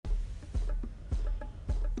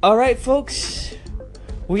Alright, folks,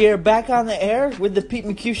 we are back on the air with the Pete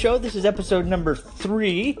McHugh Show. This is episode number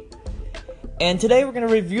 3, and today we're going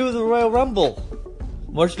to review the Royal Rumble.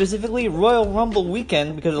 More specifically, Royal Rumble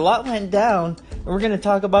weekend, because a lot went down, and we're going to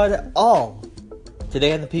talk about it all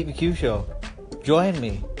today on the Pete McHugh Show. Join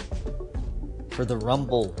me for the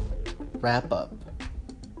Rumble wrap-up.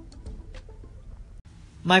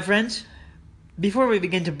 My friends, before we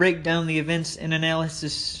begin to break down the events and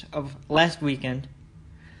analysis of last weekend,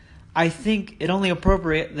 I think it only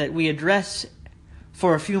appropriate that we address,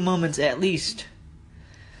 for a few moments at least,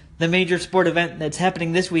 the major sport event that's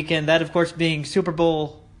happening this weekend, that of course being Super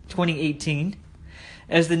Bowl 2018,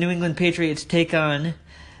 as the New England Patriots take on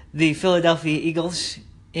the Philadelphia Eagles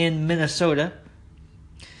in Minnesota.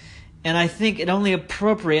 And I think it only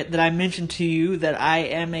appropriate that I mention to you that I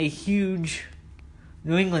am a huge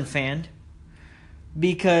New England fan,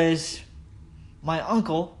 because my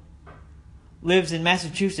uncle lives in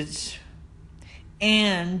Massachusetts,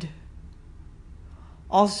 and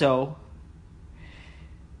also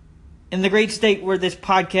in the great state where this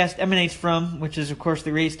podcast emanates from, which is of course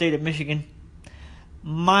the great state of Michigan.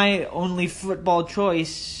 My only football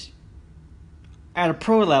choice at a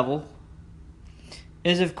pro level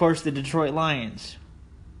is of course the Detroit Lions.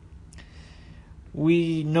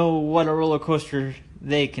 We know what a roller coaster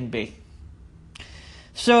they can be.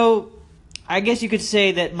 So I guess you could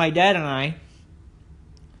say that my dad and I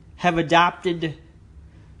have adopted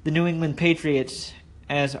the New England Patriots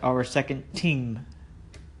as our second team.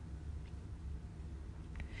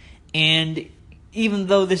 And even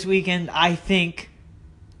though this weekend I think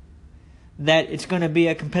that it's going to be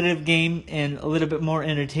a competitive game and a little bit more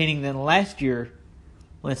entertaining than last year,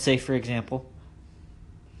 let's say for example,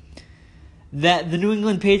 that the New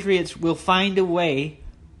England Patriots will find a way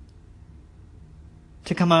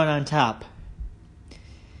to come out on top.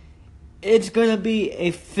 It's going to be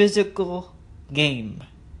a physical game.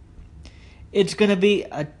 It's going to be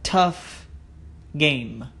a tough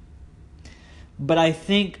game. But I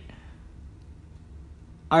think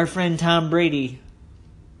our friend Tom Brady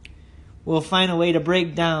will find a way to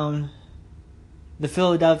break down the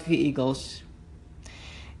Philadelphia Eagles,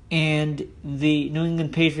 and the New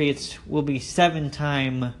England Patriots will be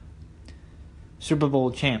 7-time Super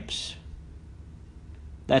Bowl champs.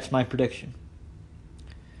 That's my prediction.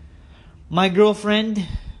 My girlfriend,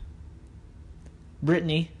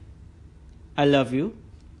 Brittany, I love you,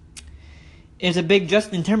 is a big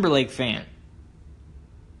Justin Timberlake fan.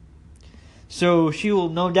 So she will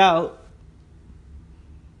no doubt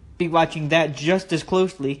be watching that just as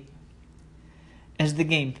closely as the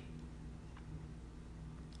game.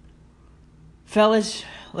 Fellas,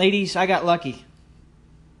 ladies, I got lucky.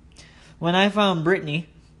 When I found Brittany,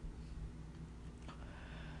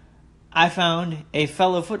 I found a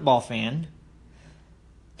fellow football fan.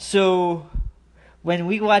 So when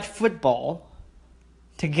we watch football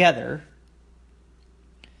together,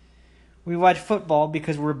 we watch football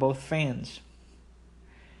because we're both fans.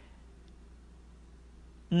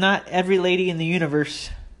 Not every lady in the universe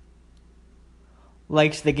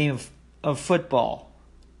likes the game of football.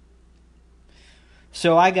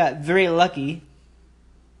 So I got very lucky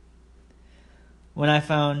when I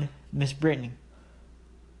found Miss Brittany.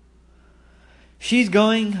 She's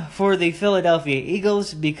going for the Philadelphia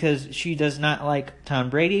Eagles because she does not like Tom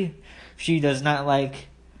Brady. She does not like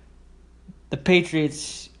the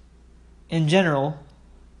Patriots in general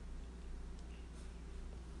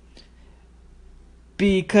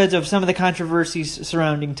because of some of the controversies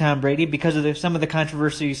surrounding Tom Brady, because of some of the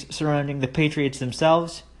controversies surrounding the Patriots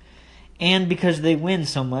themselves, and because they win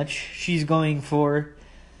so much. She's going for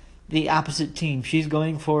the opposite team. She's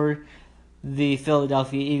going for the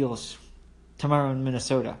Philadelphia Eagles tomorrow in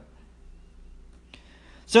Minnesota.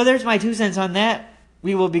 So there's my 2 cents on that.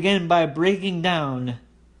 We will begin by breaking down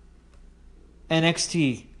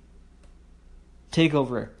NXT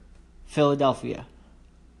TakeOver Philadelphia.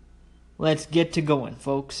 Let's get to going,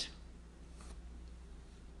 folks.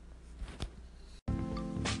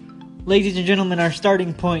 Ladies and gentlemen, our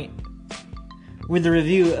starting point with the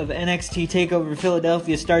review of NXT TakeOver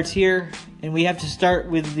Philadelphia starts here, and we have to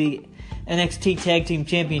start with the NXT Tag Team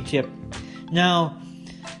Championship. Now,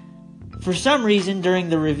 for some reason during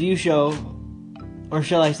the review show, or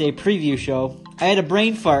shall I say preview show, I had a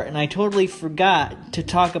brain fart and I totally forgot to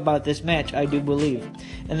talk about this match, I do believe.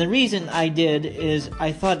 And the reason I did is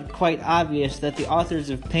I thought it quite obvious that the Authors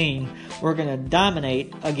of Pain were going to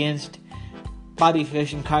dominate against Bobby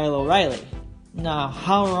Fish and Kyle O'Reilly. Now,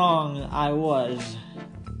 how wrong I was.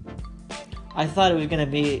 I thought it was going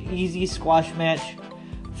to be an easy squash match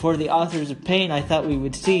for the Authors of Pain. I thought we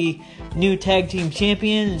would see new tag team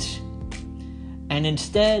champions And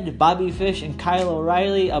instead, Bobby Fish and Kyle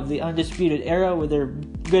O'Reilly of the Undisputed Era with their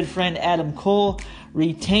good friend Adam Cole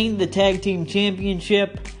retained the tag team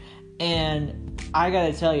championship. And I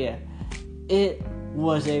gotta tell you, it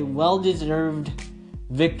was a well-deserved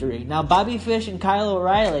victory. Now, Bobby Fish and Kyle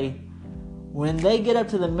O'Reilly, when they get up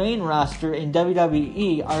to the main roster in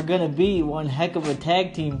WWE, are gonna be one heck of a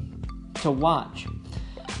tag team to watch.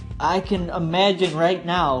 I can imagine right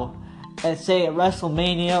now, at say a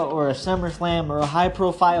WrestleMania or a SummerSlam or a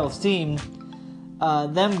high-profile team,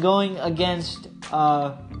 them going against,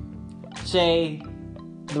 say,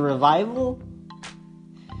 the Revival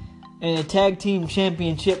in a tag team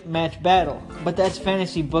championship match battle. But that's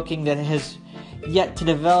fantasy booking that has yet to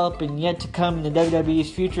develop and yet to come in the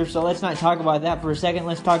WWE's future, so let's not talk about that for a second.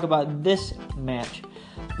 Let's talk about this match.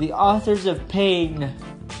 The Authors of Pain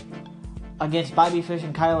against Bobby Fish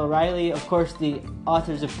and Kyle O'Reilly. Of course, the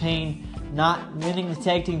Authors of Pain not winning the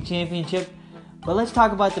tag team championship. But let's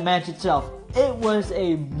talk about the match itself. It was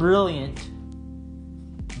a brilliant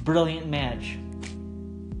match.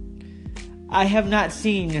 I have not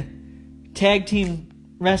seen tag team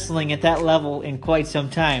wrestling at that level in quite some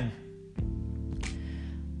time.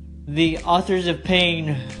 The Authors of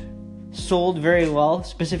Pain sold very well,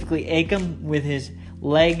 specifically Akam with his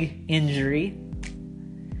leg injury.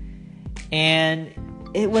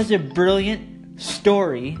 And it was a brilliant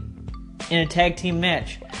story in a tag team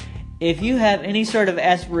match. If you have any sort of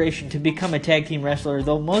aspiration to become a tag team wrestler,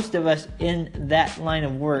 though most of us in that line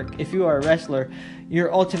of work, if you are a wrestler,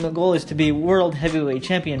 your ultimate goal is to be world heavyweight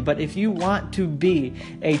champion. But if you want to be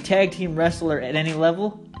a tag team wrestler at any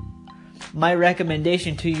level, my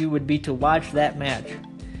recommendation to you would be to watch that match.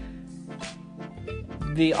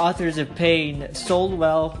 The Authors of Pain sold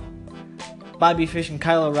well. Bobby Fish and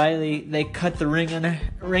Kyle O'Reilly, they cut the ring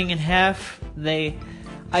in half. They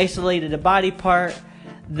isolated a body part.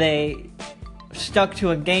 They stuck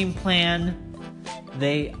to a game plan.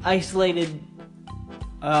 They isolated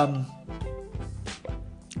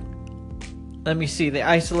They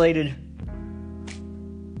isolated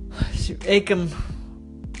Akam,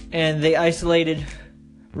 and they isolated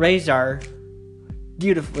Razor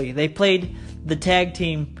beautifully. They played the tag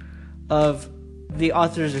team of the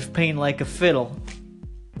Authors of Pain like a fiddle.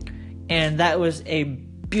 And that was a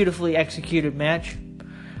beautifully executed match.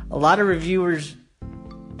 A lot of reviewers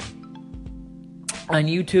on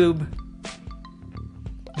YouTube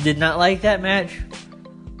did not like that match.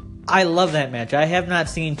 I love that match. I have not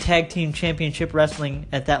seen tag team championship wrestling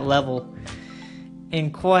at that level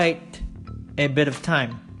in quite a bit of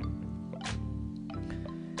time.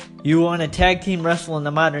 You want to tag team wrestle in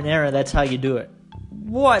the modern era, that's how you do it.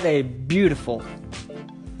 What a beautiful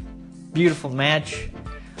match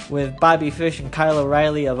with Bobby Fish and Kyle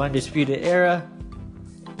O'Reilly of Undisputed Era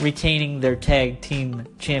retaining their tag team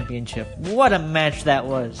championship. What a match that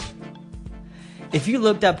was. If you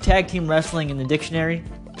looked up tag team wrestling in the dictionary,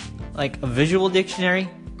 like a visual dictionary,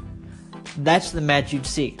 that's the match you'd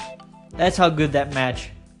see. That's how good that match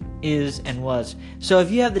is and was. So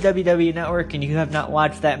if you have the WWE Network and you have not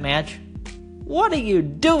watched that match, what are you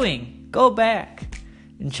doing? Go back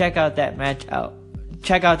and check that match out,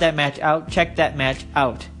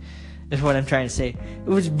 is what I'm trying to say. It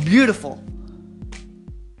was beautiful.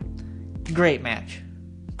 Great match.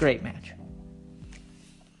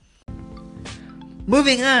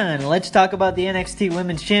 Moving on, let's talk about the NXT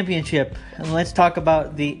Women's Championship. And let's talk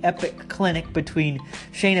about the epic clinic between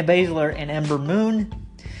Shayna Baszler and Ember Moon.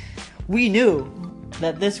 We knew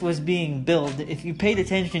that this was being billed, if you paid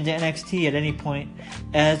attention to NXT at any point,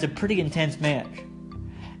 as a pretty intense match.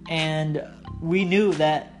 And we knew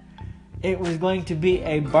that it was going to be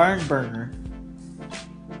a barn burner.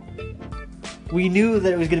 We knew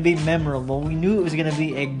that it was going to be memorable. We knew it was going to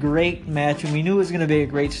be a great match, and we knew it was going to be a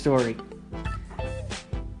great story.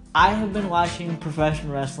 I have been watching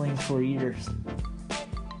professional wrestling for years.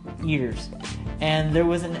 And there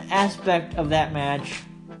was an aspect of that match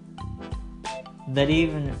that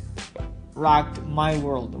even rocked my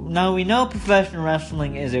world. Now, we know professional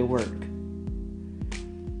wrestling is a work.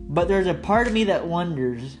 But there's a part of me that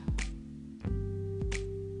wonders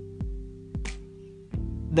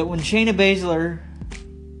that when Shayna Baszler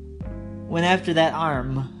went after that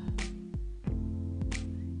arm,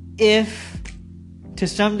 if to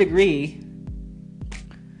some degree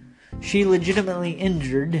she legitimately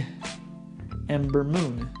injured Ember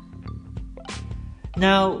Moon.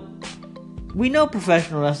 Now, we know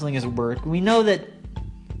professional wrestling is work. We know that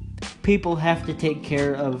people have to take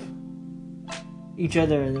care of each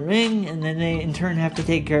other in the ring, and then they in turn have to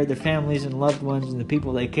take care of their families and loved ones and the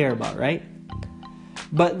people they care about, right?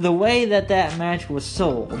 But the way that match was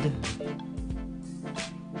sold,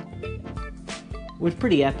 was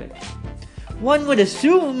pretty epic. One would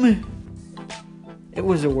assume it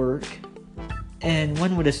was a work, and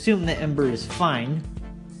one would assume that Ember is fine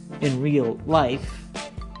in real life,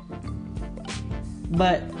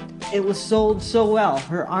 but it was sold so well.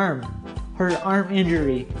 Her arm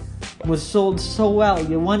injury was sold so well,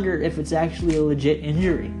 you wonder if it's actually a legit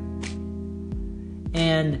injury.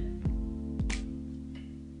 And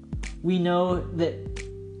we know that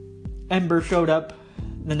Ember showed up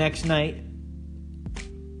the next night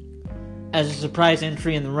as a surprise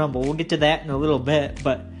entry in the Rumble. We'll get to that in a little bit,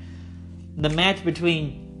 but the match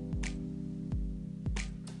between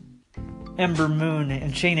Ember Moon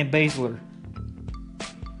and Shayna Baszler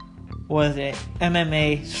was a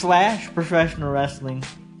MMA / professional wrestling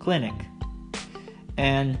clinic.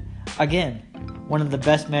 And again, one of the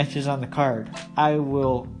best matches on the card. I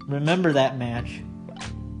will remember that match.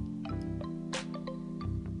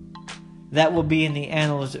 That will be in the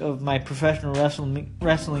annals of my professional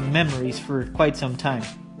wrestling memories for quite some time,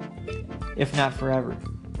 if not forever.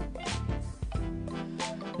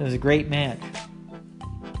 It was a great match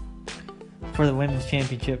for the Women's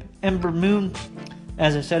Championship. Ember Moon,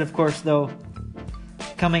 as I said, of course, though,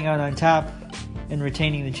 coming out on top and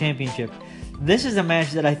retaining the championship. This is a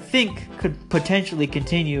match that I think could potentially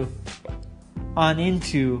continue on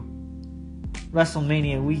into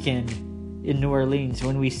WrestleMania weekend in New Orleans,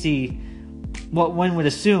 when we see what one would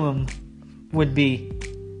assume would be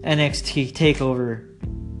NXT TakeOver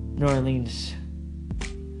New Orleans.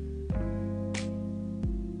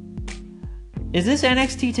 Is this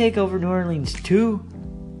NXT TakeOver New Orleans 2?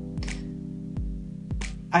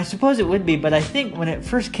 I suppose it would be, but I think when it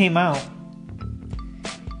first came out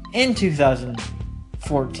in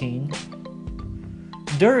 2014,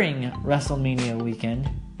 during WrestleMania weekend,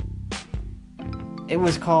 it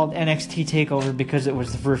was called NXT TakeOver because it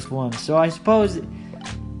was the first one. So I think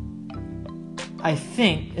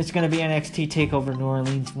it's going to be NXT TakeOver New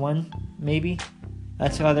Orleans 1, maybe.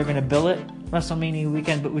 That's how they're going to bill it, WrestleMania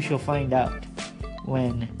weekend, but we shall find out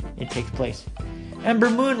when it takes place. Ember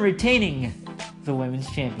Moon retaining the Women's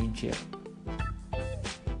Championship.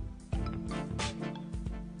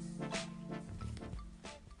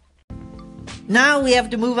 Now we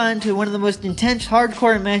have to move on to one of the most intense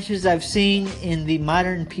hardcore matches I've seen in the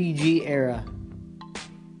modern PG era.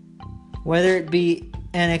 Whether it be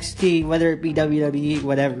NXT, whether it be WWE,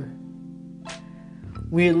 whatever.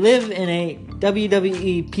 We live in a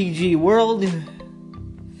WWE PG world.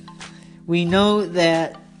 We know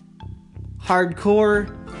that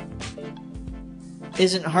hardcore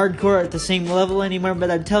isn't hardcore at the same level anymore, but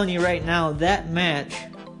I'm telling you right now, that match,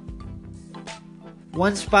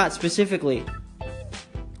 one spot specifically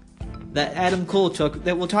that Adam Cole took,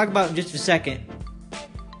 that we'll talk about in just a second,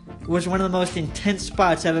 was one of the most intense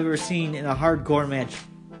spots I've ever seen in a hardcore match,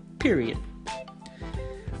 period.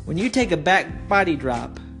 When you take a back body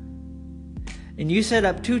drop and you set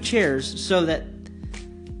up 2 chairs so that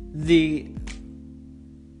the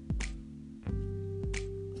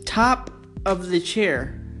top of the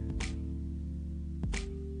chair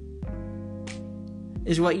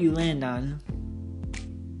is what you land on,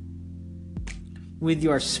 with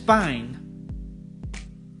your spine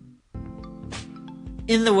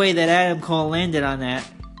in the way that Adam Cole landed on that,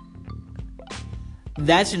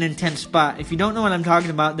 that's an intense spot. If you don't know what I'm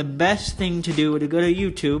talking about, the best thing to do is to go to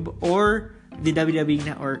YouTube or the WWE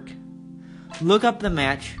Network, look up the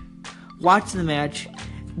match, watch the match.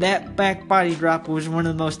 That back body drop was one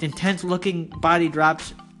of the most intense looking body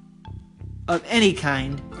drops of any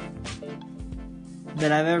kind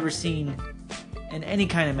that I've ever seen in any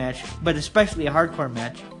kind of match, but especially a hardcore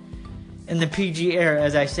match in the PG era.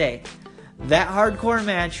 As I say, that hardcore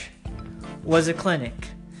match was a clinic,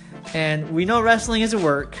 and we know wrestling is a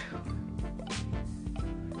work.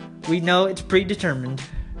 We know it's predetermined.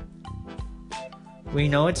 We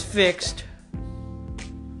know it's fixed,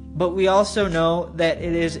 but we also know that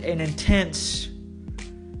it is an intense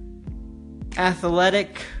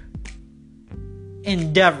athletic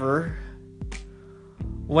endeavor,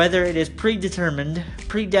 whether it is predetermined,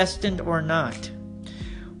 predestined, or not.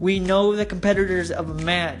 We know the competitors of a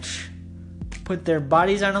match put their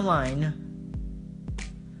bodies on a line,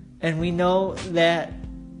 and we know that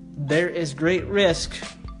there is great risk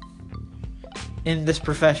in this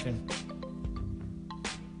profession.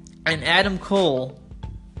 And Adam Cole,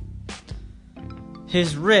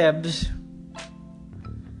 his ribs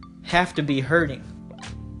have to be hurting.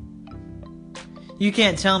 You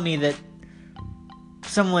can't tell me that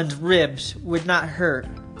someone's ribs would not hurt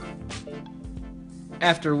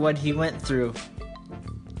after what he went through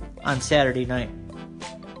on Saturday night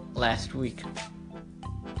last week.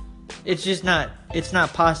 It's just not. It's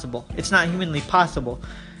not possible. It's not humanly possible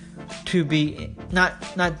to be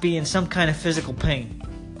not be in some kind of physical pain.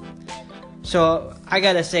 So I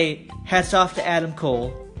gotta say, hats off to Adam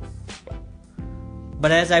Cole.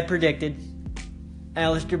 But as I predicted,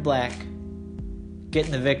 Aleister Black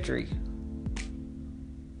getting the victory.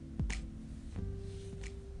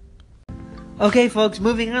 Okay, folks,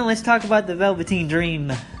 moving on. Let's talk about the Velveteen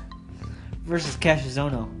Dream versus Cassius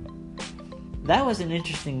Ohno. That was an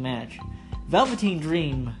interesting match. Velveteen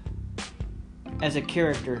Dream, as a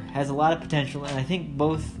character, has a lot of potential, and I think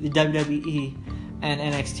both the WWE and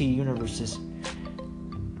NXT universes.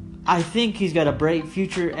 I think he's got a bright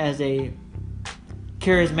future as a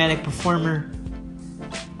charismatic performer.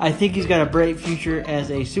 I think he's got a bright future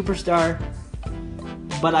as a superstar.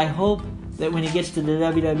 But I hope that when he gets to the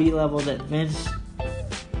WWE level, that Vince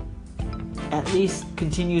at least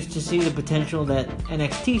continues to see the potential that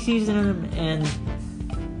NXT sees in him, and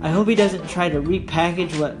I hope he doesn't try to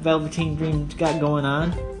repackage what Velveteen Dream's got going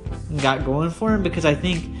on and got going for him, because I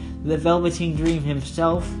think the Velveteen Dream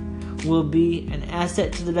himself will be an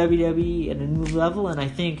asset to the WWE at a new level, and I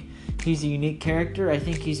think he's a unique character. I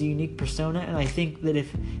think he's a unique persona, and I think that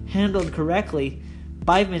if handled correctly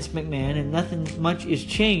by Vince McMahon and nothing much is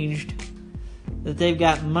changed, that they've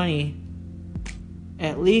got money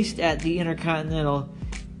at least at the Intercontinental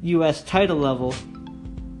U.S. title level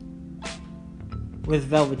with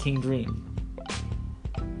Velveteen Dream.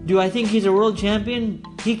 Do I think he's a world champion?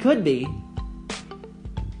 He could be.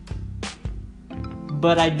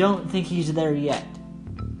 But I don't think he's there yet.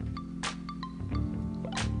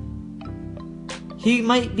 He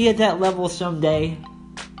might be at that level someday,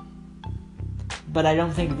 but I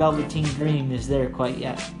don't think Velveteen Dream is there quite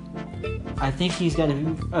yet. I think he's got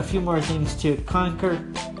a few more things to conquer,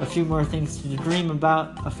 a few more things to dream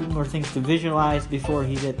about, a few more things to visualize before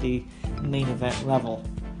he's at the main event level.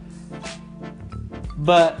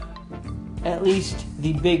 But at least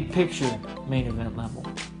the big picture main event level.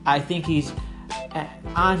 I think he's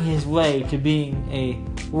on his way to being a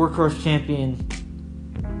workhorse champion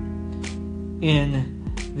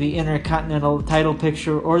in the Intercontinental title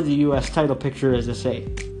picture or the U.S. title picture, as I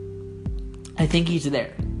say. I think he's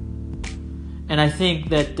there. And I think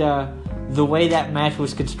that the way that match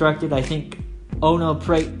was constructed, I think Ohno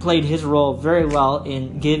played his role very well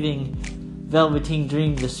in giving Velveteen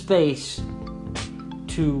Dream the space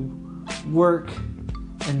to work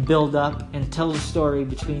and build up and tell the story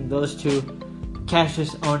between those two.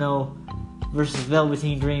 Cassius Ohno versus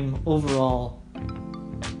Velveteen Dream overall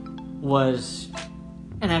was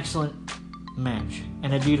an excellent match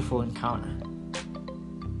and a beautiful encounter.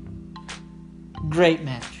 Great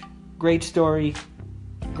match. Great story,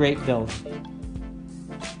 great build.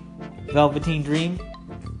 Velveteen Dream,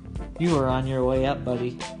 you are on your way up,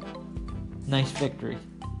 buddy. Nice victory.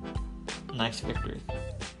 Nice victory.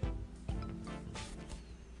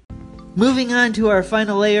 Moving on to our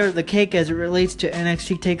final layer of the cake as it relates to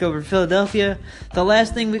NXT TakeOver Philadelphia. The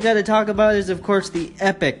last thing we got to talk about is, of course, the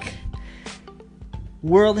epic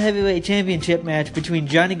World Heavyweight Championship match between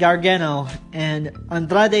Johnny Gargano and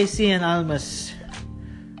Andrade Cien Almas.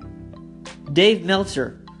 Dave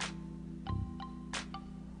Meltzer,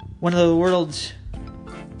 one of the world's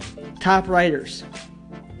top writers,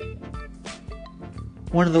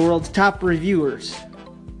 one of the world's top reviewers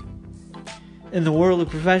in the world of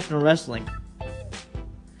professional wrestling,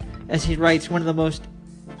 as he writes one of the most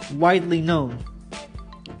widely known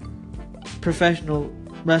professional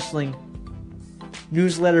wrestling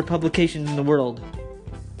newsletter publications in the world,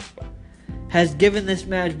 has given this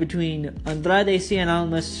match between Andrade Cien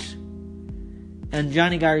Almas and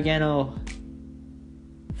Johnny Gargano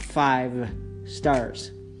 5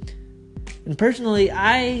 stars. And personally,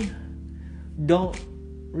 I don't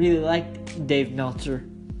really like Dave Meltzer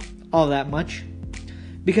all that much,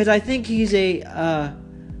 because I think he's a,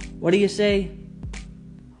 what do you say?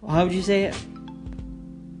 How would you say it?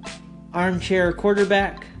 Armchair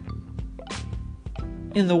quarterback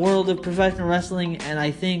in the world of professional wrestling, and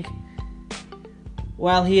I think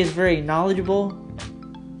while he is very knowledgeable,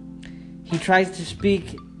 he tries to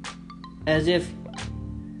speak as if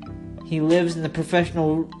he lives in the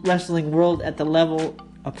professional wrestling world at the level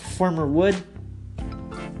a performer would.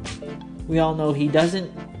 We all know he doesn't.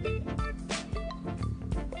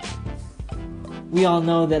 We all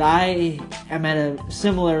know that I am at a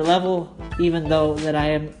similar level, even though that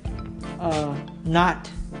I am not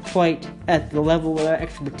quite at the level of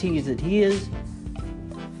expertise that he is.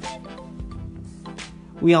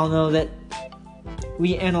 We all know that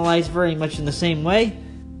we analyze very much in the same way.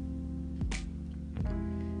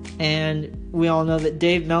 And we all know that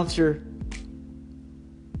Dave Meltzer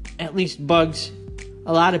at least bugs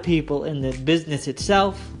a lot of people in the business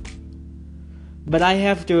itself, but I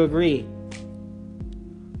have to agree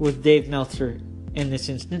with Dave Meltzer in this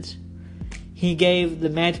instance. He gave the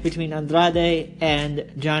match between Andrade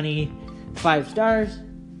and Johnny 5 stars,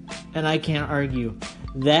 and I can't argue.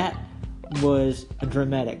 That was a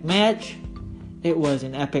dramatic match. It was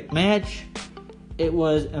an epic match. It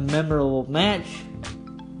was a memorable match.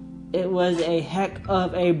 It was a heck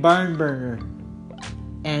of a barn burner.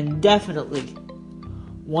 And definitely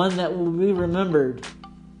one that will be remembered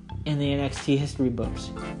in the NXT history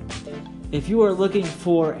books. If you are looking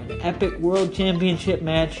for an epic world championship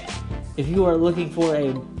match, if you are looking for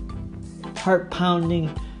a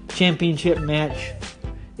heart-pounding championship match,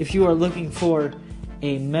 if you are looking for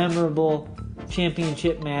a memorable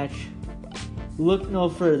championship match, look no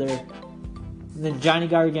further than Johnny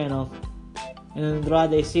Gargano and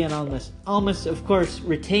Andrade Cien Almas. Almas, of course,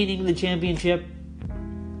 retaining the championship,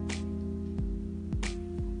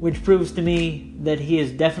 which proves to me that he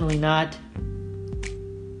is definitely not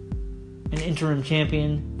an interim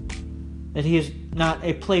champion, that he is not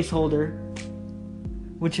a placeholder,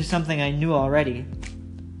 which is something I knew already.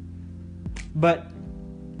 But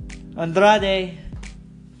Andrade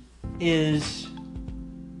is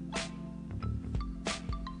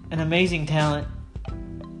an amazing talent,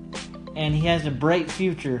 and he has a bright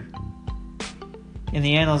future in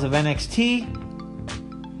the annals of NXT.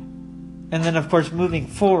 And then, of course, moving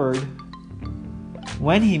forward,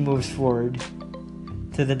 when he moves forward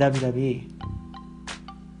to the WWE,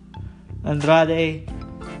 Andrade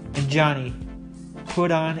and Johnny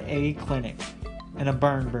put on a clinic and a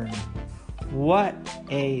barn burner. What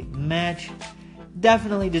a match.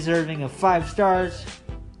 Definitely deserving of 5 stars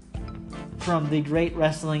from the great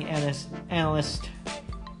wrestling analyst,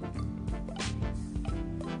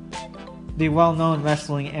 the well-known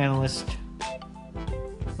wrestling analyst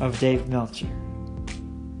of Dave Meltzer.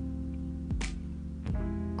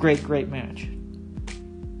 Great match.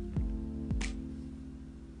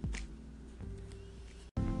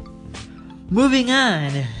 Moving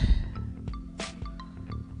on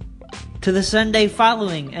to the Sunday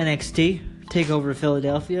following NXT TakeOver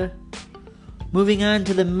Philadelphia. Moving on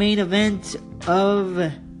to the main event of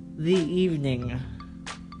the evening.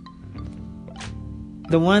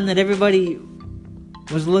 The one that everybody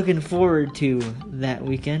was looking forward to that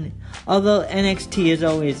weekend. Although NXT is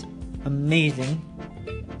always amazing,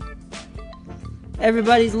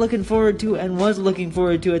 everybody's looking forward to, and was looking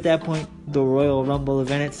forward to at that point, the Royal Rumble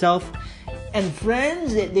event itself. And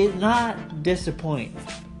friends, it did not disappoint.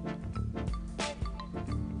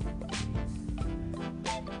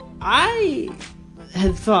 I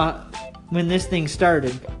had thought when this thing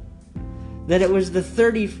started that it was the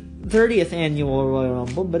 30th annual Royal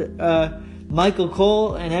Rumble, but Michael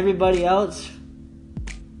Cole and everybody else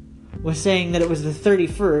was saying that it was the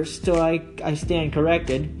 31st, so I stand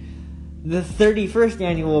corrected. The 31st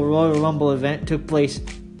annual Royal Rumble event took place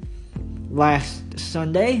last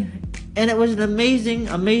Sunday, and it was an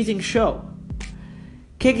amazing show.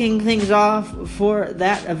 Kicking things off for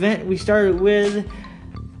that event, we started with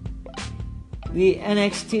the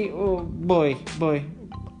NXT. Oh boy,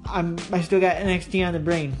 I still got NXT on the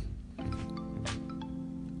brain.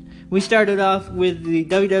 We started off with the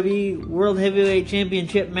WWE World Heavyweight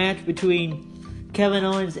Championship match between Kevin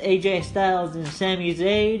Owens, AJ Styles, and Sami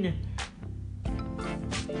Zayn.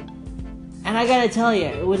 And I gotta tell you,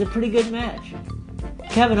 it was a pretty good match.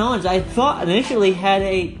 Kevin Owens, I thought initially, had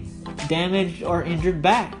a damaged or injured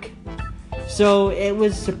back. So it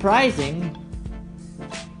was surprising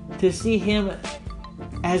to see him,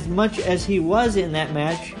 as much as he was in that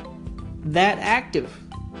match, that active.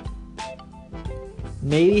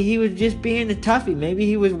 Maybe he was just being a toughie. Maybe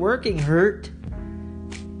he was working hurt.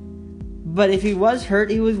 But if he was hurt,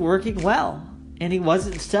 he was working well. And he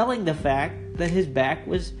wasn't selling the fact that his back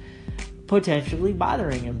was potentially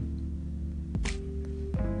bothering him.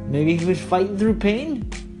 Maybe he was fighting through pain.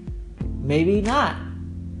 Maybe not.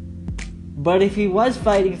 But if he was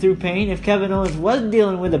fighting through pain, if Kevin Owens was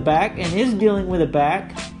dealing with a back and is dealing with a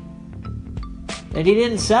back, and he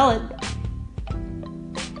didn't sell it,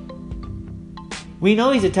 we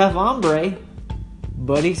know he's a tough hombre,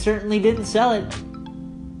 but he certainly didn't sell it.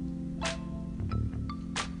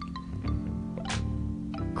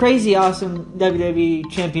 Crazy awesome WWE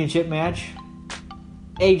Championship match.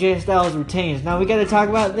 AJ Styles retains. Now we gotta talk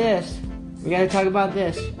about this.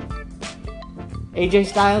 AJ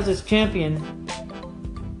Styles is champion.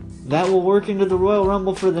 That will work into the Royal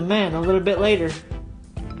Rumble for the men a little bit later.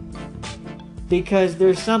 Because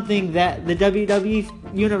there's something that the WWE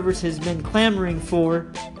Universe has been clamoring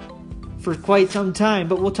for quite some time.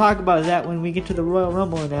 But we'll talk about that when we get to the Royal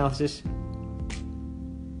Rumble analysis.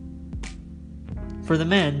 for the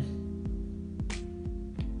men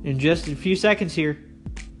in just a few seconds here.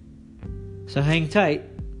 So hang tight.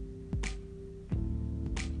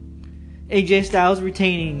 AJ Styles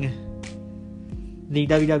retaining the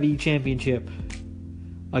WWE Championship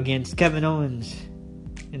against Kevin Owens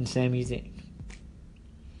and Sami Zayn.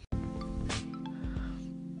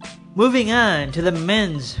 Moving on to the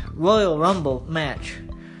men's Royal Rumble match.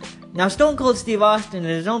 Now, Stone Cold Steve Austin in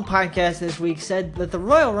his own podcast this week said that the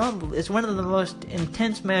Royal Rumble is one of the most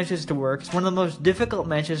intense matches to work. It's one of the most difficult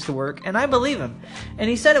matches to work, and I believe him. And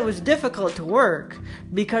he said it was difficult to work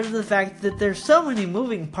because of the fact that there's so many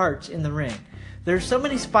moving parts in the ring. There's so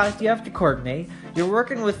many spots you have to coordinate. You're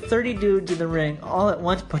working with 30 dudes in the ring all at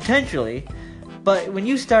once, potentially. But when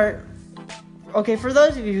you start... Okay, for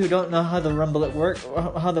those of you who don't know how the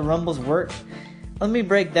Rumbles work, let me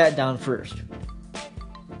break that down first.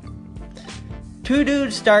 2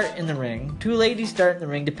 dudes start in the ring. 2 ladies start in the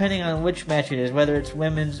ring, depending on which match it is, whether it's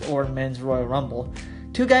women's or men's Royal Rumble.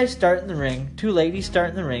 2 guys start in the ring. 2 ladies start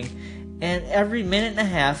in the ring. And every minute and a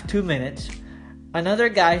half, 2 minutes, another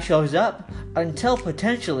guy shows up until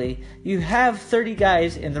potentially you have 30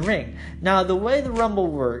 guys in the ring. Now, the way the Rumble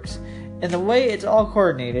works and the way it's all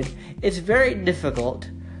coordinated, it's very difficult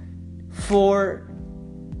for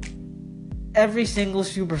every single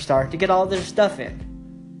superstar to get all their stuff in.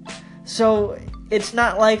 So, it's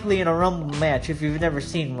not likely in a Rumble match, if you've never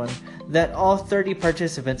seen one, that all 30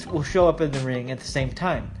 participants will show up in the ring at the same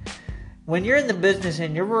time. When you're in the business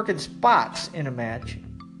and you're working spots in a match,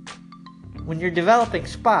 when you're developing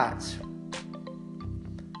spots,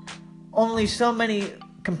 only so many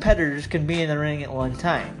competitors can be in the ring at one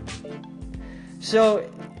time. So,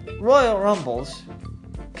 Royal Rumbles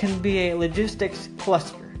can be a logistics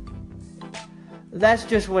cluster. That's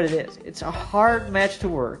just what it is. It's a hard match to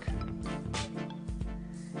work.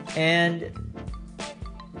 And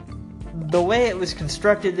the way it was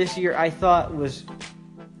constructed this year, I thought was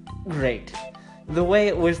great. The way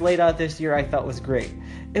it was laid out this year, I thought was great.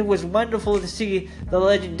 It was wonderful to see the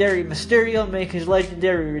legendary Mysterio make his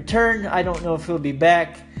legendary return. I don't know if he'll be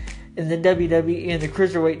back in the WWE in the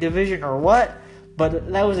Cruiserweight division or what,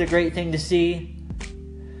 but that was a great thing to see.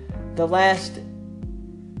 The last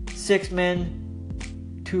 6 men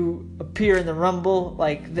to appear in the Rumble,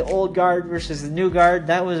 like the old guard versus the new guard,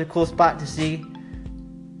 that was a cool spot to see.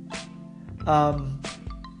 The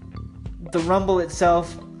Rumble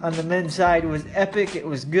itself on the men's side was epic. It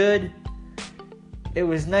was good. It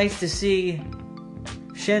was nice to see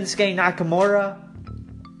Shinsuke Nakamura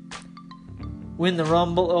win the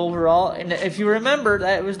Rumble overall. And if you remember,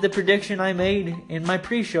 that was the prediction I made in my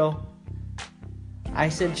pre-show. I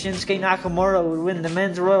said Shinsuke Nakamura would win the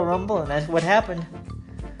men's Royal Rumble, and that's what happened.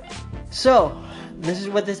 So, this is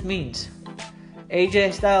what this means.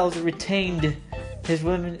 AJ Styles retained his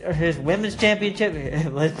women's championship.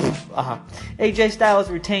 AJ Styles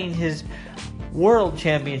retained his world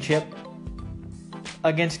championship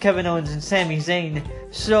against Kevin Owens and Sami Zayn.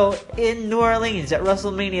 So, in New Orleans at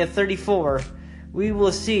WrestleMania 34, we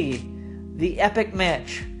will see the epic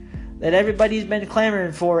match that everybody's been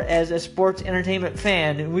clamoring for as a sports entertainment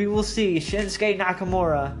fan. We will see Shinsuke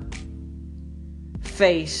Nakamura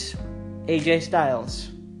face AJ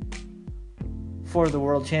Styles for the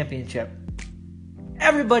World Championship.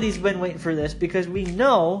 Everybody's been waiting for this because we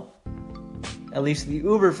know, at least the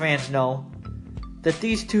Uber fans know, that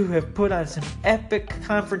these two have put on some epic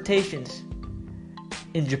confrontations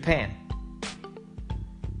in Japan.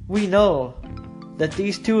 We know that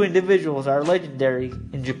these two individuals are legendary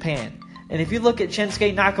in Japan. And if you look at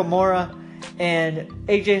Shinsuke Nakamura and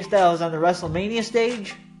AJ Styles on the WrestleMania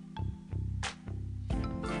stage,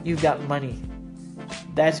 you've got money.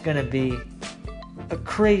 That's going to be a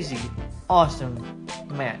crazy, awesome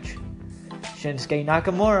match. Shinsuke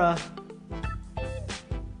Nakamura,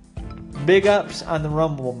 big ups on the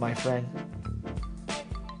Rumble, my friend.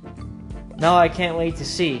 Now I can't wait to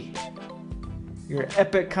see your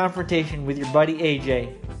epic confrontation with your buddy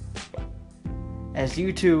AJ as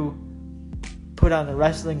you two put on the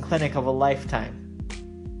wrestling clinic of a lifetime.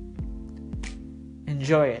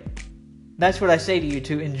 Enjoy it. That's what I say to you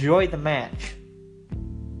two. Enjoy the match.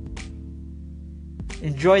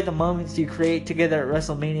 Enjoy the moments you create together at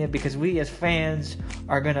WrestleMania, because we as fans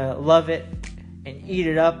are going to love it and eat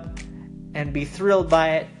it up and be thrilled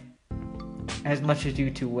by it as much as you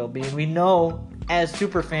two will be. And we know as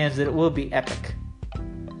super fans that it will be epic.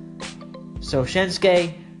 So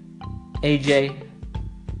Shinsuke, AJ,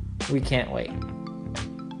 we can't wait.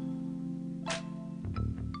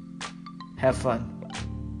 Have fun.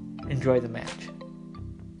 Enjoy the match.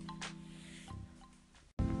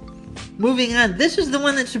 Moving on, this is the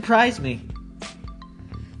one that surprised me.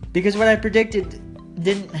 Because what I predicted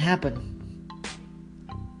didn't happen.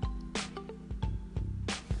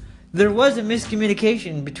 There was a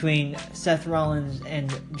miscommunication between Seth Rollins and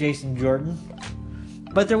Jason Jordan,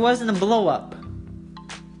 but there wasn't a blow-up.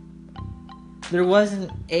 There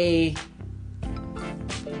wasn't a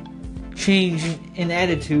change in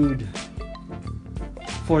attitude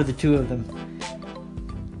for the two of them.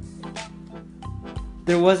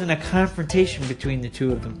 There wasn't a confrontation between the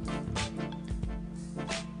two of them.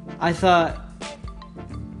 I thought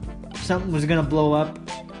something was going to blow up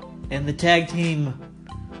and the tag team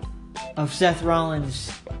of Seth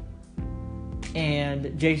Rollins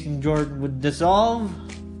and Jason Jordan would dissolve.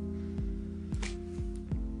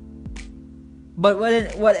 But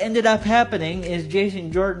what ended up happening is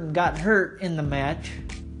Jason Jordan got hurt in the match.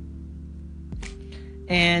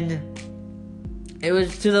 And it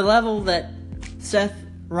was to the level that Seth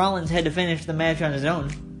Rollins had to finish the match on his own.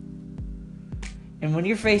 And when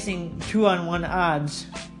you're facing 2-on-1 odds,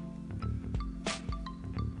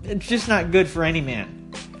 it's just not good for any man.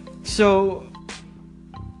 So,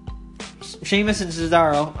 Sheamus and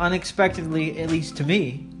Cesaro, unexpectedly, at least to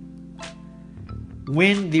me,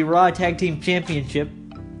 win the Raw Tag Team Championship,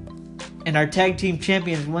 and our Tag Team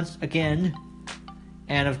Champions once again.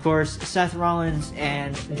 And of course, Seth Rollins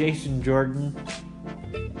and Jason Jordan,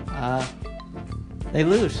 they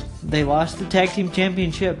lose. They lost the Tag Team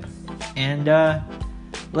Championship. And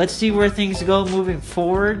let's see where things go moving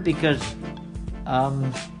forward, because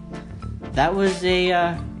that was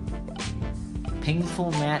a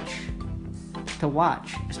painful match to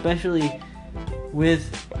watch, especially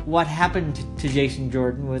with what happened to Jason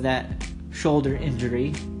Jordan with that shoulder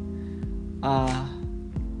injury.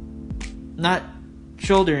 Not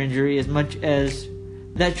shoulder injury as much as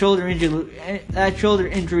that shoulder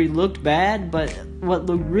injury looked bad, but what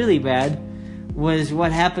looked really bad was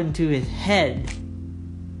what happened to his head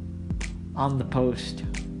on the post.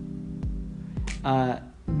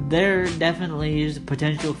 There definitely is a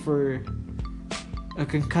potential for a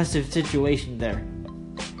concussive situation there.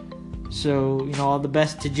 So, all the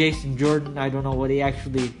best to Jason Jordan. I don't know what he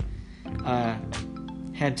actually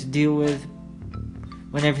had to deal with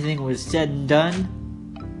when everything was said and done.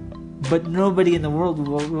 But nobody in the world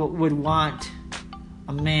would want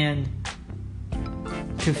a man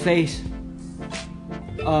to face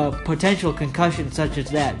a potential concussion such as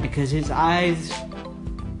that, because his eyes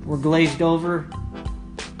were glazed over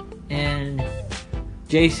and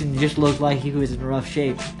Jason just looked like he was in rough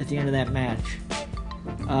shape at the end of that match.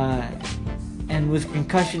 And with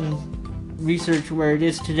concussion research where it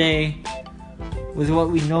is today, with what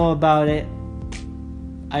we know about it,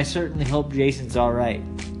 I certainly hope Jason's alright,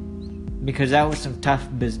 because that was some tough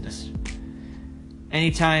business.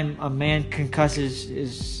 Anytime a man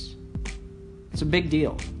concusses, it's a big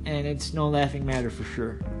deal, and it's no laughing matter for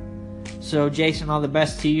sure. So Jason, all the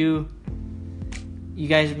best to you. You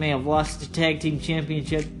guys may have lost the tag team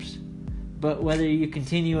championships, but whether you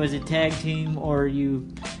continue as a tag team or you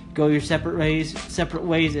go your separate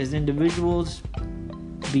ways as individuals,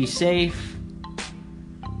 be safe,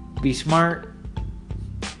 be smart,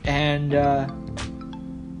 and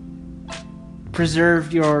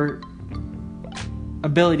preserve your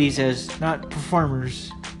abilities as not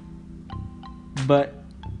performers, but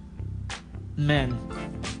men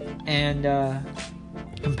and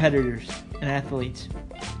competitors and athletes.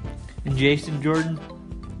 And Jason Jordan,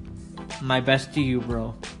 my best to you,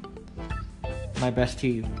 bro. My best to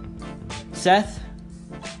you. Seth,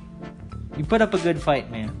 you put up a good fight,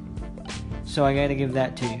 man. So I gotta give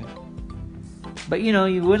that to you. But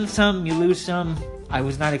you win some, you lose some. I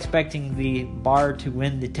was not expecting the Bar to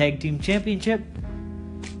win the Tag Team Championship,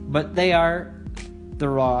 but they are the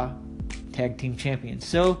Raw Tag Team Champions.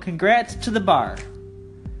 So congrats to the Bar.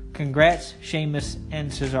 Congrats, Sheamus and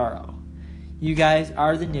Cesaro. You guys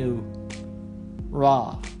are the new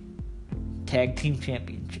Raw Tag Team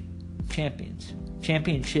Champions.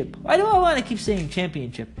 Championship. Why do I want to keep saying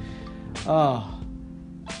championship? Oh,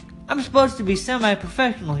 I'm supposed to be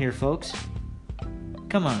semi-professional here, folks.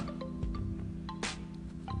 Come on.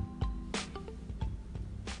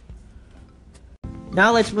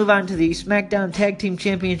 Now let's move on to the SmackDown Tag Team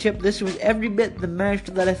Championship. This was every bit the match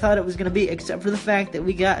that I thought it was going to be, except for the fact that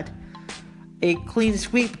we got a clean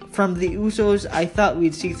sweep from the Usos. I thought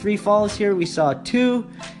we'd see 3 falls here. We saw 2,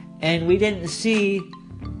 and we didn't see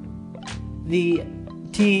the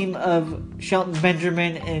team of Shelton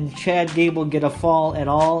Benjamin and Chad Gable get a fall at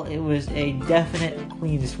all. It was a definite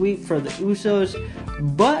clean sweep for the Usos,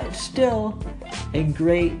 but still a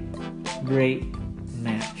great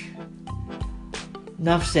match.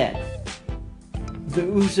 Enough said. The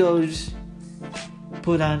Usos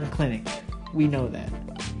put on a clinic. We know that.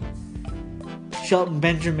 Shelton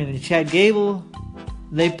Benjamin and Chad Gable,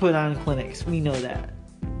 they put on clinics. We know that.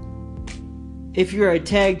 If you're a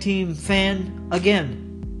tag team fan,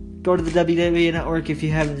 again, go to the WWE Network if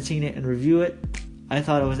you haven't seen it and review it. I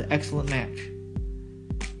thought it was an excellent match.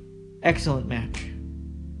 Excellent match.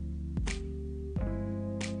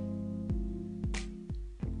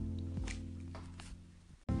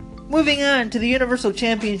 Moving on to the Universal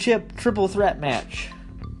Championship Triple Threat match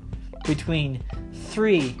between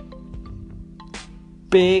three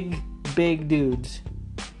big dudes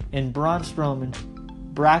in Braun Strowman,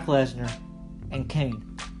 Brock Lesnar, and Kane.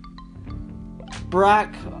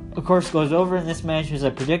 Brock, of course, goes over in this match as I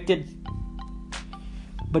predicted.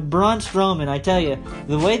 But Braun Strowman, I tell you,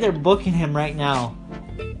 the way they're booking him right now,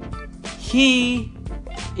 he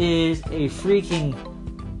is a freaking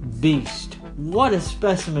beast. What a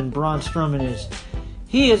specimen Braun Strowman is.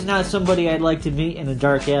 He is not somebody I'd like to meet in a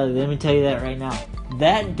dark alley. Let me tell you that right now.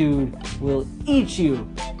 That dude will eat you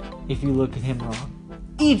if you look at him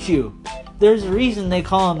wrong. Eat you. There's a reason they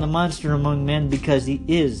call him the monster among men, because he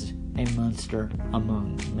is a monster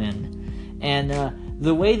among men. And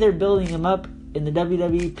the way they're building him up in the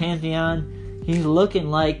WWE Pantheon, he's looking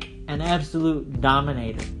like an absolute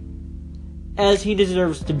dominator. As he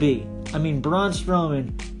deserves to be. I mean, Braun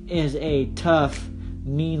Strowman is a tough,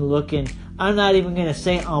 mean-looking... I'm not even going to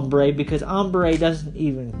say hombre, because hombre doesn't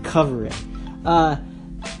even cover it.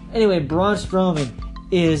 Anyway, Braun Strowman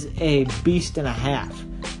is a beast and a half.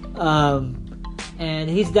 And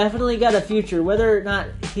he's definitely got a future. Whether or not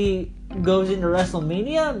he goes into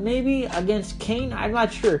WrestleMania, maybe against Kane, I'm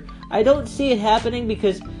not sure. I don't see it happening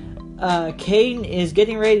because Kane is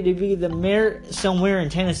getting ready to be the mayor somewhere in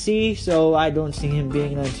Tennessee, so I don't see him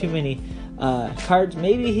being on too many cards.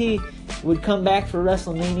 Maybe he would come back for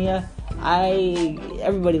WrestleMania.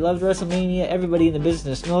 Everybody loves WrestleMania. Everybody in the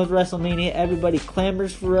business knows WrestleMania. Everybody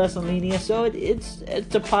clamors for WrestleMania. So it's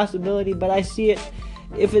a possibility, but I see it.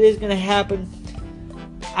 If it is going to happen,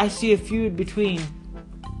 I see a feud between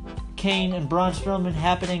Kane and Braun Strowman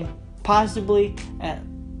happening possibly at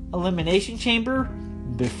Elimination Chamber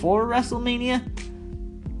before WrestleMania.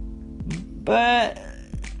 But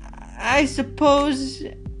I suppose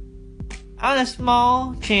on a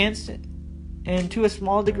small chance and to a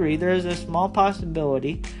small degree, there is a small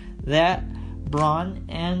possibility that Braun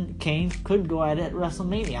and Kane could go at it at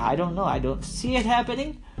WrestleMania. I don't know. I don't see it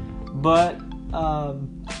happening, but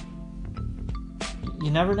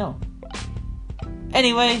you never know.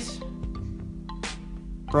 Anyways,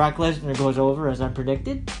 Brock Lesnar goes over as I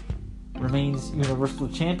predicted, remains Universal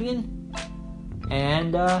Champion,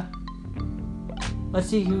 and let's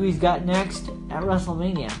see who he's got next at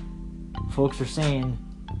WrestleMania. Folks are saying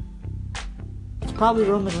it's probably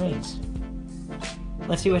Roman Reigns.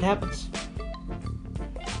 Let's see what happens.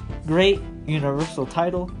 Great Universal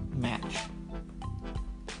title match.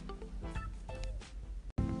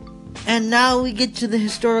 And now we get to the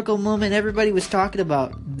historical moment everybody was talking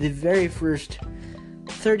about. The very first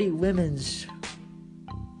 30 ladies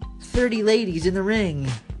in the ring.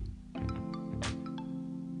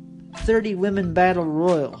 30 women battle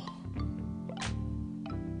royal.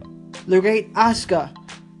 The great Asuka,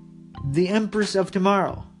 the Empress of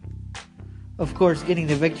Tomorrow, of course, getting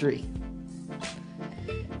the victory.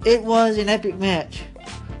 It was an epic match.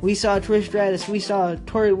 We saw Trish Stratus, we saw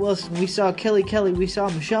Tori Wilson, we saw Kelly Kelly, we saw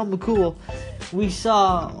Michelle McCool, we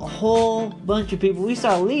saw a whole bunch of people. We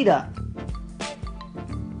saw Lita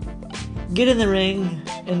get in the ring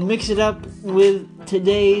and mix it up with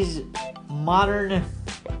today's modern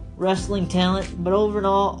wrestling talent. But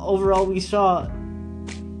overall we saw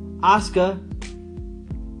Asuka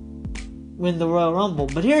win the Royal Rumble.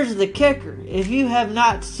 But here's the kicker. If you have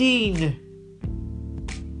not seen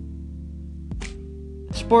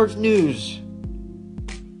sports news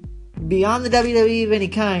beyond the WWE of any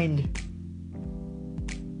kind,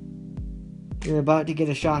 you're about to get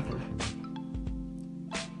a shocker.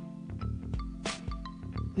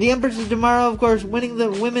 The Empress of Tomorrow, of course, winning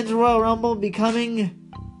the Women's Royal Rumble, becoming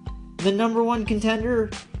the number one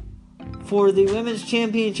contender for the Women's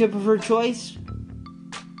Championship of her choice.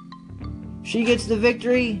 She gets the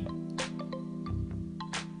victory.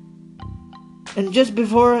 And just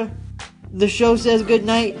before the show says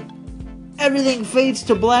goodnight, everything fades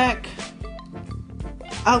to black.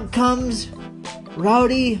 Out comes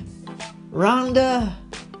Ronda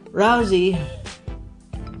Rousey,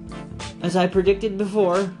 as I predicted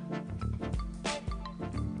before.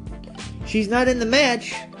 She's not in the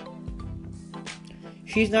match.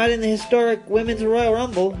 She's not in the historic Women's Royal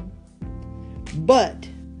Rumble. But,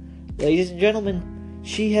 ladies and gentlemen,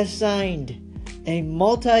 she has signed a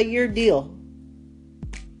multi-year deal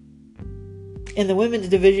in the women's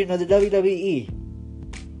division of the WWE.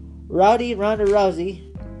 Ronda Rousey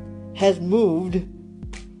has moved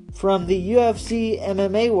from the UFC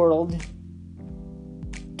MMA world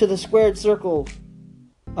to the squared circle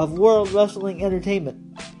of World Wrestling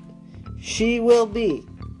Entertainment. She will be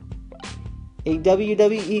a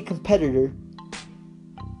WWE competitor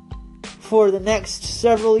for the next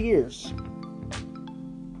several years.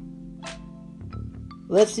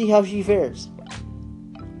 Let's see how she fares.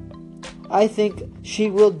 I think she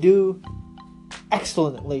will do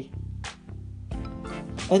excellently.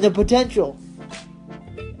 And the potential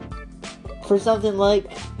for something like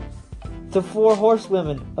the 4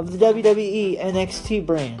 horsewomen of the WWE NXT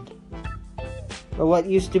brand, or what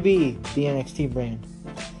used to be the NXT brand.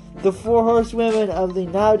 The 4 horsewomen of the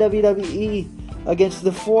now WWE against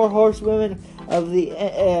the 4 horsewomen of the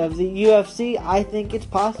UFC. I think it's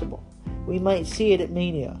possible. We might see it at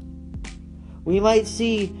Mania. We might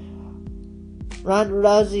see Ronda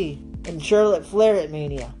Rousey and Charlotte Flair at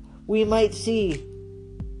Mania. We might see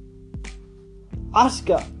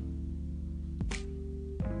Asuka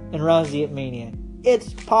and Rousey at Mania.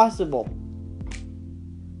 It's possible.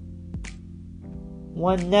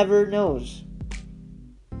 One never knows.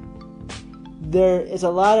 There is a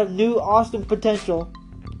lot of new awesome potential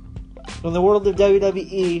in the world of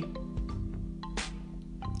WWE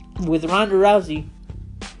with Ronda Rousey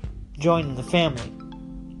joining the family.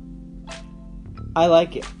 I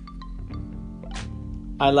like it.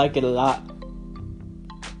 I like it a lot.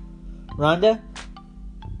 Ronda,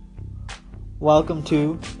 welcome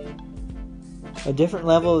to a different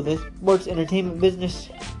level of the sports entertainment business.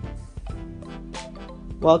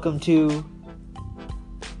 Welcome to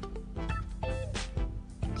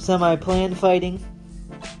semi-planned fighting.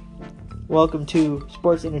 Welcome to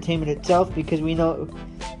sports entertainment itself, because we know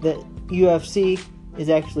that UFC is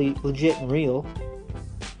actually legit and real.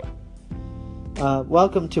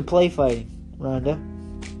 Welcome to play fighting, Ronda.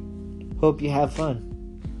 Hope you have fun.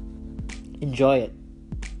 Enjoy it.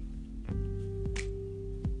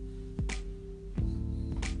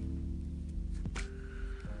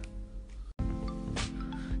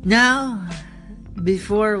 Now,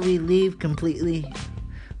 before we leave completely,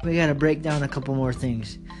 we gotta break down a couple more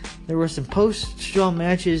things. There were some post-show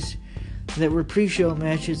matches that were pre-show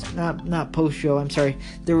matches, not post-show, I'm sorry.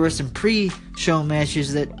 There were some pre-show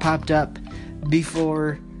matches that popped up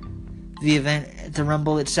before the event at the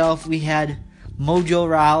Rumble itself. We had Mojo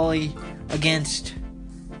Rawley against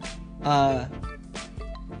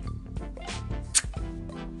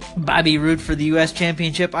Bobby Roode for the U.S.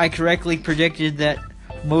 Championship. I correctly predicted that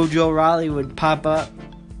Mojo Rawley would pop up.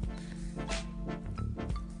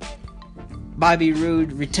 Bobby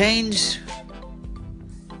Roode retains.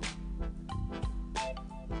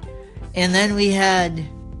 And then we had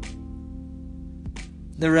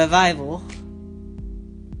the Revival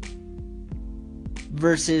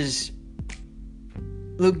versus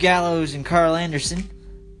Luke Gallows and Carl Anderson.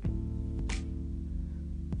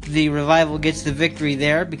 The Revival gets the victory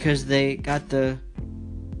there because they got the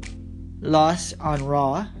loss on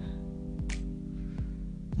Raw.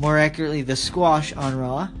 More accurately, the squash on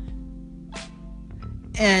Raw.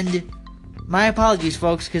 And my apologies,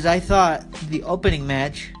 folks, because I thought the opening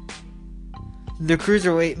match, the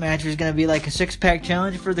Cruiserweight match, was going to be like a six-pack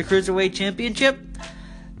challenge for the Cruiserweight Championship.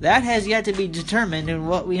 That has yet to be determined, and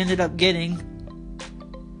what we ended up getting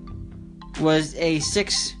was a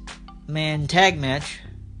 6-man tag match.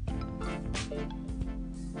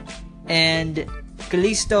 And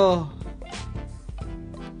Kalisto,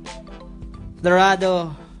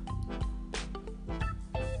 Dorado,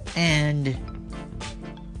 and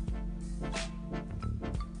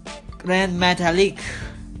Grand Metalik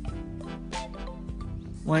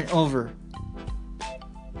went over.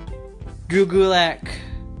 Drew Gulak,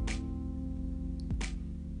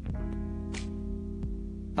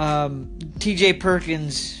 TJ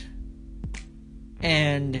Perkins,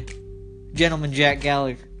 and Gentleman Jack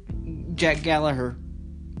Gallagher.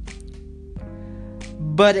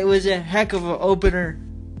 But it was a heck of an opener,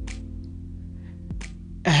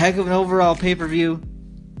 a heck of an overall pay-per-view.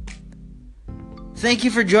 Thank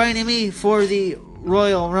you for joining me for the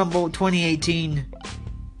Royal Rumble 2018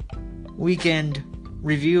 weekend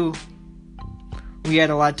review. We had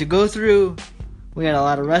a lot to go through. We had a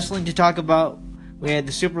lot of wrestling to talk about. We had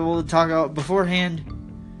the Super Bowl to talk about beforehand.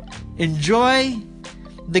 Enjoy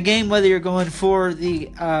the game, whether you're going for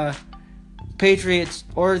the Patriots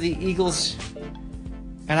or the Eagles.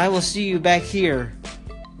 And I will see you back here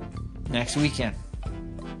next weekend.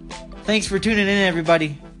 Thanks for tuning in,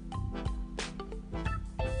 everybody.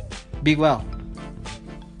 Be well.